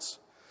Ammonites.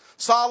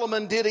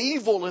 Solomon did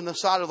evil in the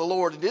sight of the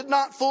Lord and did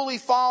not fully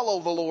follow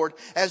the Lord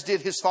as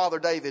did his father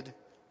David.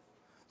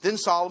 Then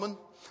Solomon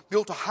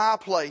built a high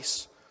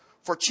place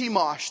for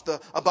Chemosh, the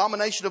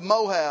abomination of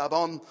Moab,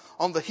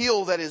 on the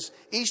hill that is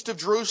east of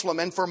Jerusalem,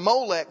 and for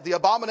Molech, the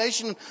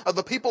abomination of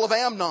the people of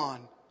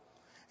Ammon.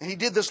 And he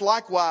did this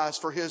likewise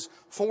for his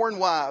foreign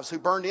wives who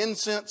burned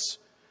incense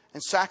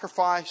and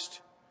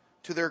sacrificed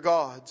to their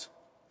gods.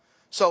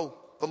 So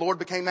the Lord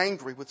became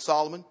angry with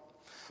Solomon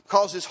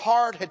because his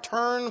heart had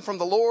turned from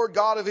the Lord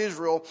God of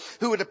Israel,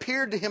 who had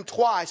appeared to him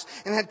twice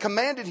and had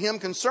commanded him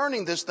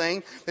concerning this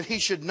thing, that he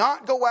should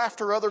not go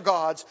after other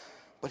gods,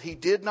 but he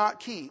did not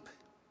keep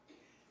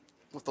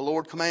what the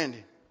Lord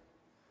commanded.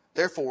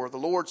 Therefore, the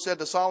Lord said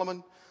to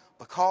Solomon,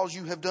 because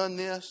you have done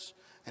this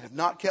and have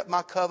not kept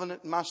my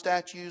covenant and my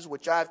statutes,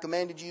 which I have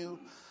commanded you,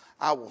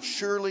 I will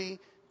surely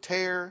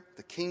tear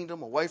the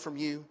kingdom away from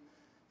you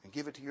and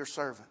give it to your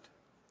servant.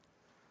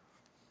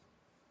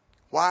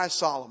 Wise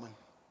Solomon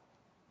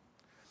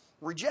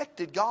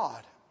rejected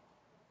God.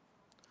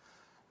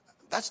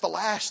 That's the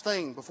last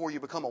thing before you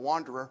become a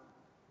wanderer.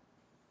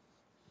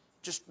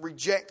 Just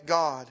reject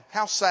God.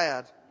 How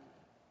sad.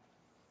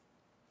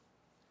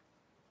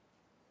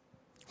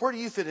 Where do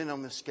you fit in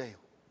on this scale?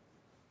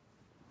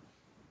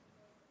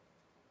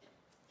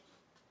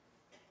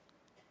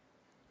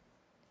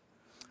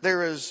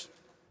 There is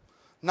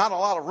not a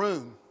lot of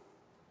room.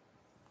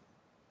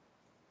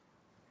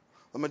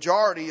 The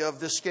majority of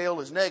this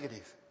scale is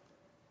negative.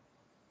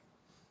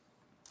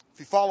 If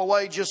you fall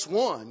away just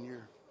one,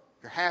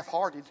 you're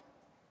half-hearted.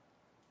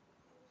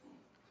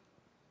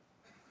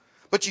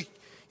 But you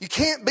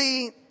can't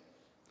be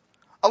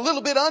a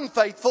little bit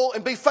unfaithful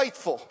and be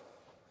faithful.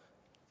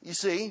 You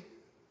see?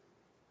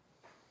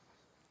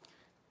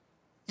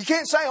 You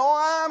can't say,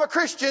 oh, I'm a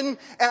Christian and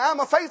I'm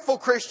a faithful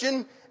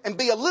Christian, and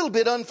be a little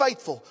bit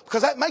unfaithful,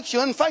 because that makes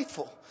you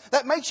unfaithful.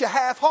 That makes you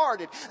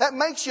half-hearted. That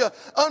makes you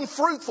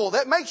unfruitful.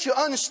 That makes you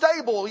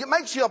unstable. It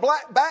makes you a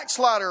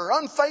backslider,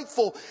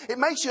 unfaithful. It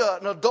makes you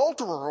an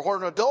adulterer or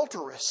an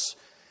adulteress.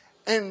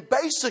 And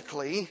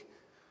basically,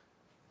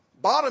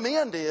 bottom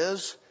end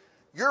is,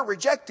 you're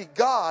rejecting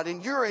God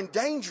and you're in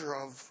danger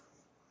of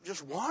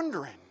just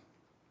wandering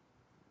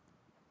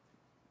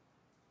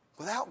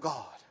without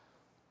God,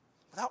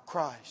 without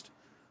Christ,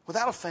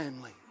 without a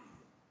family.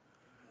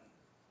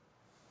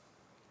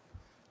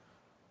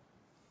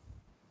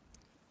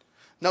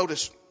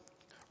 Notice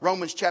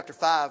Romans chapter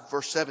 5,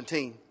 verse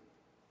 17.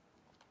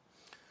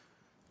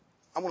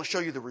 I want to show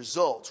you the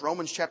results.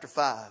 Romans chapter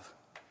 5,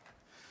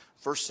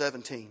 verse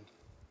 17.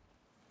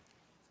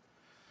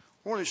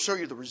 I want to show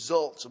you the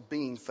results of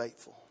being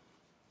faithful.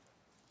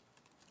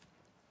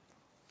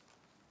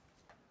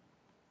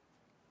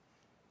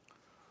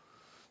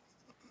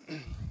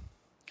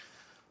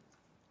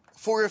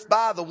 For if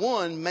by the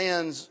one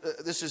man's,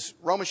 this is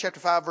Romans chapter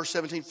 5, verse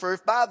 17. For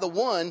if by the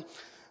one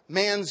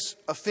man's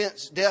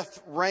offense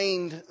death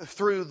reigned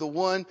through the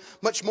one,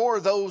 much more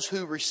those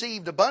who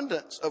received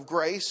abundance of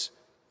grace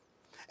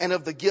and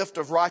of the gift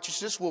of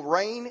righteousness will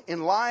reign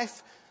in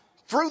life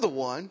through the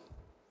one,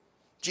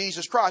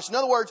 Jesus Christ. In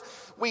other words,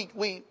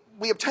 we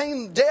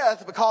obtain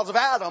death because of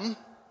Adam,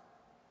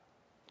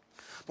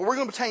 but we're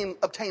going to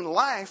obtain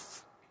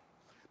life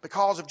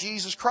because of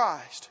Jesus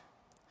Christ.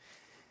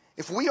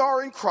 If we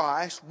are in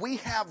Christ, we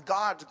have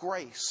God's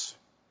grace.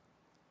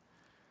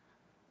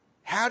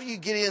 How do you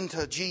get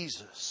into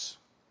Jesus?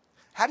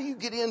 How do you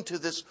get into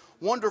this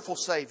wonderful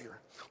Savior?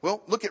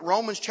 Well, look at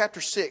Romans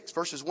chapter 6,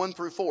 verses 1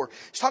 through 4.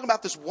 He's talking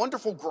about this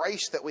wonderful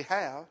grace that we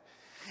have.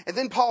 And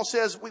then Paul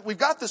says, we've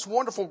got this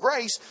wonderful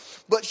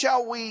grace, but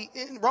shall we,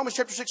 in Romans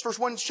chapter 6, verse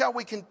 1,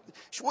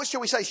 what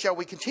shall we say? Shall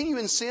we continue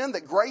in sin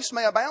that grace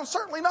may abound?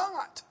 Certainly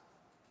not.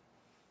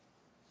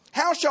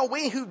 How shall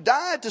we who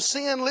died to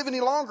sin live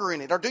any longer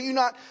in it? Or do you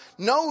not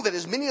know that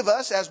as many of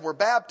us as were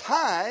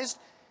baptized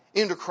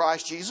into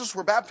Christ Jesus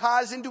were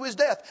baptized into his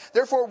death?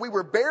 Therefore we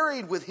were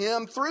buried with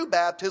him through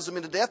baptism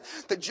into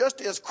death, that just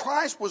as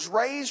Christ was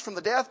raised from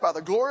the death by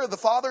the glory of the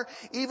Father,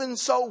 even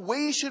so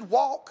we should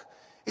walk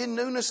in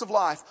newness of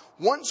life.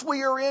 Once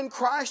we are in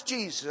Christ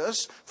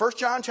Jesus, 1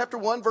 John chapter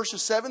 1,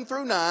 verses 7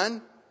 through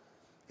 9,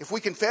 if we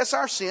confess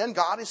our sin,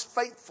 God is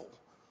faithful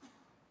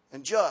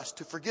and just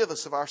to forgive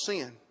us of our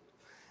sin.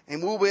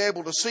 And we'll be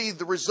able to see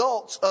the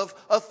results of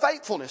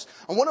faithfulness.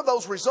 And one of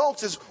those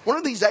results is, one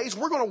of these days,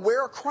 we're going to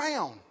wear a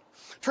crown.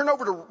 Turn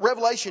over to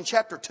Revelation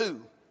chapter 2.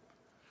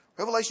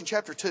 Revelation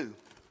chapter 2.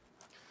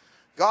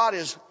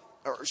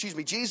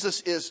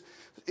 Jesus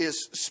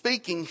is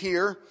speaking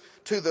here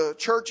to the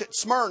church at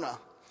Smyrna.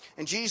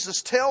 And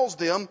Jesus tells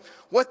them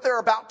what they're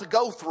about to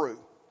go through.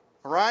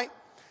 All right?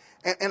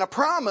 And a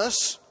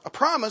promise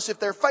if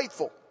they're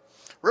faithful.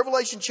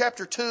 Revelation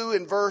chapter 2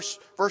 and verse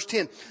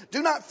 10.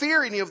 Do not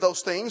fear any of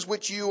those things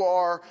which you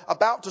are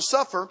about to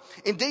suffer.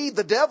 Indeed,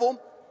 the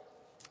devil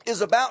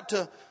is about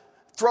to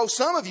throw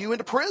some of you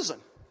into prison,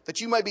 that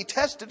you may be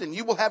tested, and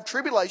you will have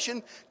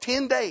tribulation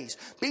 10 days.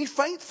 Be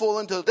faithful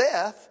until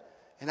death,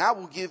 and I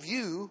will give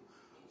you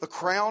the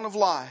crown of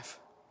life.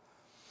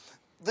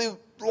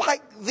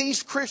 Like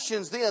these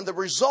Christians then, the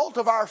result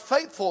of our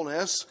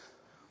faithfulness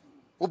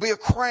will be a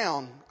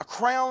crown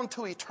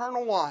to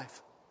eternal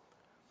life.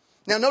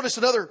 Now notice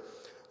another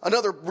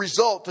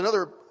result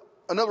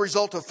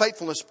of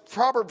faithfulness.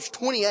 Proverbs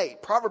 28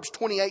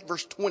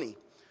 verse 20.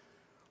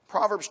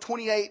 Proverbs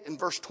 28 and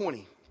verse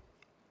 20.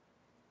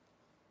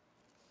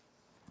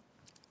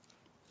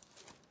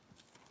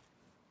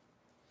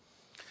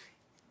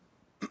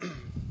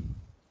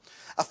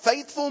 A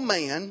faithful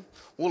man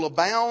will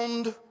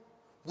abound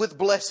with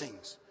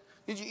blessings.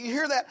 Did you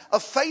hear that? A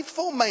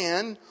faithful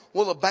man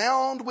will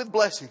abound with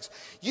blessings.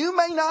 You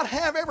may not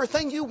have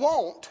everything you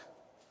want,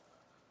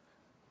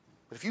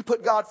 but if you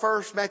put God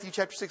first, Matthew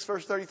chapter 6,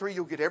 verse 33,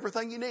 you'll get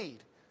everything you need.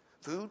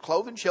 Food,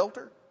 clothing,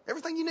 shelter,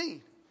 everything you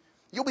need.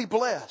 You'll be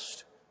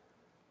blessed.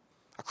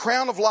 A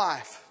crown of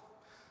life.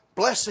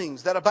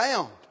 Blessings that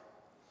abound.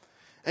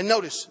 And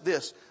notice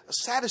this. A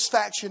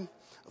satisfaction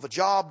of a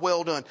job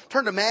well done.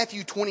 Turn to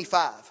Matthew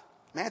 25.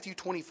 Matthew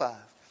 25.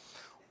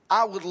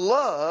 I would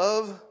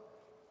love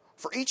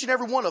for each and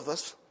every one of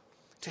us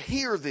to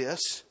hear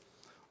this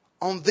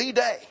on the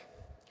day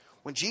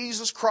when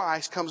Jesus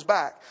Christ comes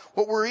back.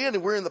 What we're in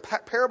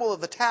the parable of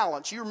the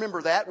talents. You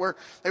remember that, where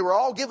they were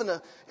all given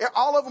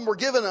all of them were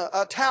given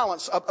a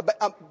talents,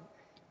 an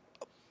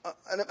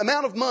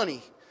amount of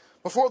money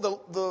before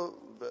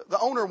the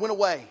owner went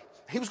away.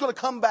 He was going to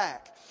come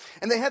back.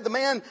 And they had the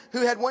man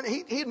who had one,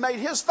 he'd made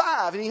his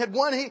 5, and he had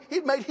one,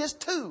 he'd made his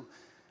 2.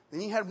 Then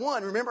he had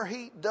one, remember,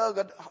 he dug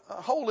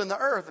a hole in the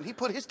earth and he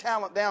put his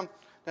talent down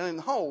in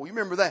the hole. You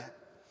remember that?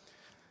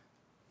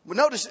 But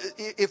notice,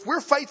 if we're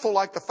faithful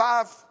like the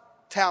 5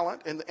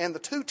 talent and the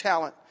 2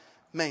 talent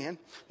man,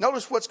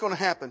 notice what's going to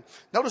happen.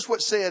 Notice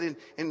what's said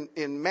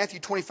in Matthew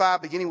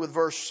 25, beginning with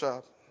verse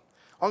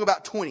on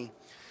about 20.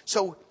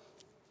 So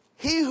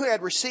he who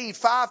had received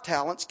 5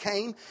 talents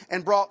came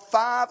and brought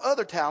 5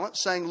 other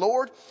talents, saying,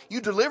 Lord, you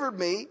delivered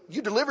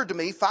to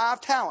me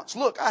 5 talents.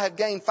 Look, I have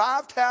gained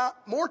 5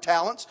 more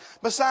talents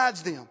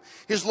besides them.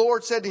 His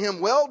Lord said to him,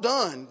 well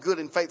done, good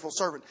and faithful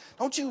servant.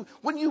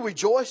 Wouldn't you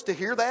rejoice to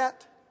hear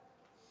that?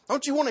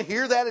 Don't you want to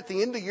hear that at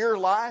the end of your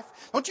life?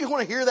 Don't you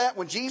want to hear that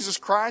when Jesus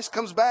Christ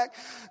comes back?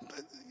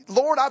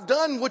 Lord, I've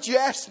done what you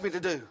asked me to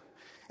do.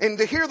 And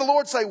to hear the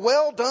Lord say,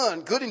 well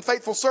done, good and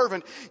faithful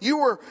servant. You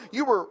were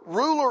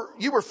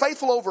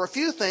faithful over a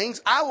few things.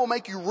 I will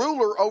make you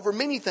ruler over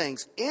many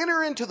things.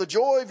 Enter into the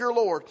joy of your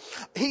Lord.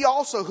 He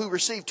also, who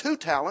received 2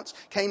 talents,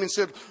 came and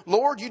said,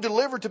 Lord, you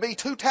delivered to me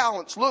 2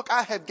 talents. Look,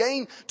 I have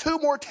gained 2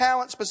 more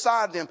talents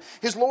beside them.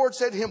 His Lord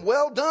said to him,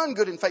 well done,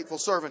 good and faithful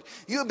servant.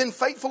 You have been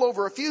faithful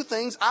over a few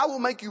things. I will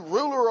make you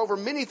ruler over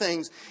many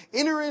things.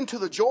 Enter into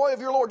the joy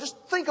of your Lord. Just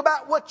think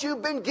about what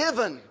you've been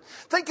given.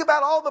 Think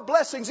about all the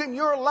blessings in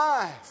your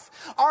life.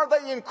 Are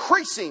they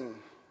increasing?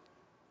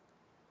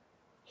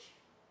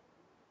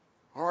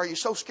 Or are you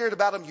so scared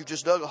about them you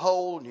just dug a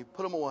hole and you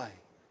put them away?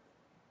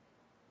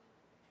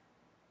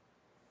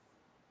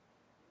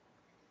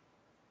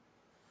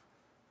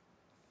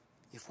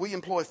 If we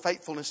employ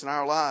faithfulness in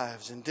our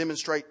lives and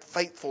demonstrate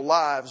faithful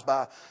lives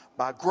by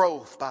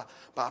growth,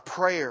 by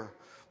prayer,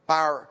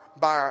 by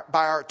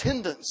our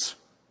attendance,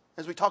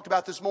 as we talked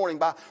about this morning,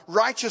 by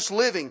righteous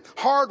living,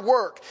 hard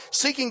work,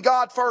 seeking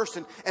God first,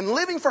 and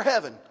living for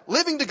heaven,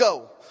 living to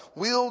go,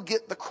 we'll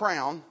get the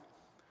crown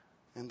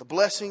and the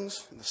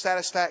blessings and the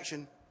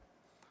satisfaction.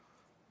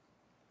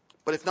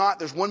 But if not,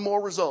 there's one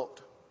more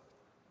result.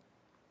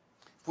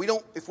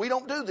 If we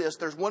don't do this,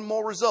 there's one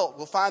more result.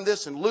 We'll find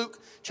this in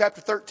Luke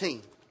chapter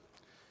 13.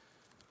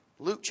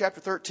 Luke chapter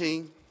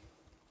 13.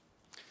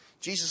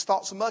 Jesus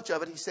thought so much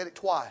of it, he said it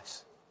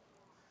twice.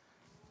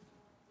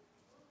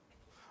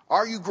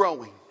 Are you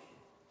growing?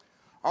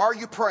 Are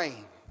you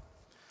praying?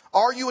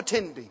 Are you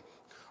attending?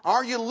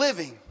 Are you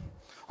living?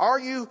 Are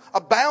you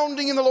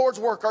abounding in the Lord's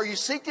work? Are you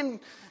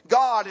seeking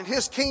God and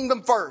His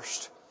kingdom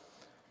first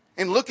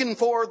and looking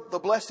for the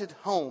blessed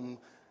home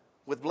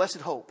with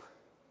blessed hope?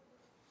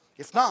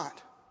 If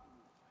not,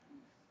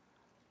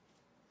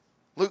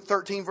 Luke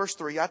 13 verse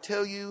 3, I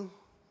tell you,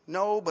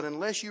 no, but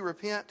unless you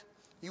repent,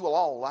 you will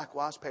all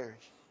likewise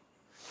perish.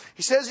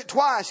 He says it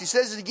twice. He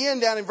says it again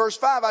down in verse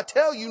 5. I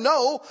tell you,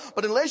 no,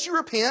 but unless you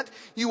repent,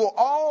 you will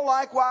all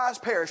likewise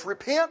perish.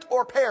 Repent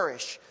or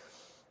perish.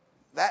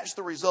 That's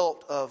the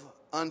result of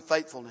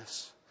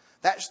unfaithfulness.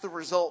 That's the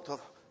result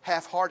of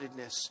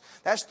half-heartedness.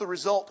 That's the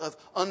result of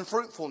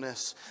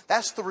unfruitfulness.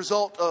 That's the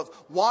result of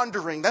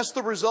wandering. That's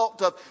the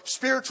result of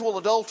spiritual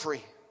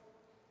adultery.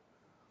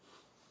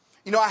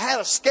 You know, I had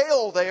a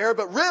scale there,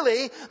 but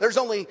really, there's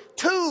only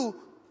 2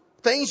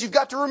 things you've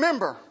got to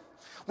remember.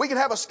 We can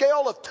have a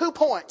scale of 2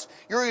 points.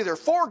 You're either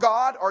for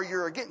God or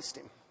you're against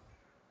Him.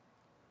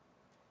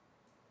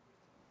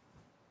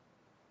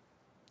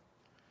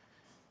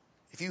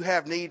 If you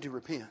have need to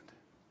repent,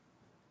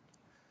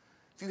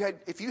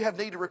 if you have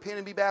need to repent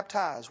and be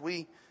baptized,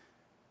 we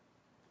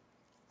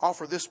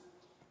offer this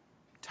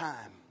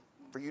time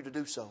for you to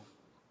do so.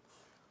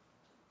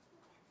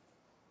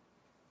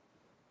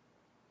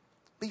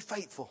 Be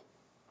faithful.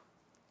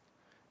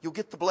 You'll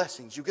get the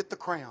blessings. You'll get the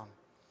crown.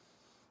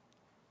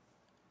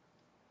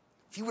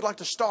 If you would like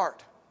to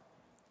start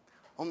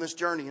on this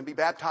journey and be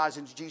baptized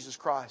into Jesus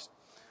Christ,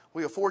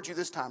 we afford you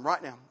this time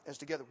right now as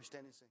together we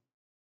stand and sing.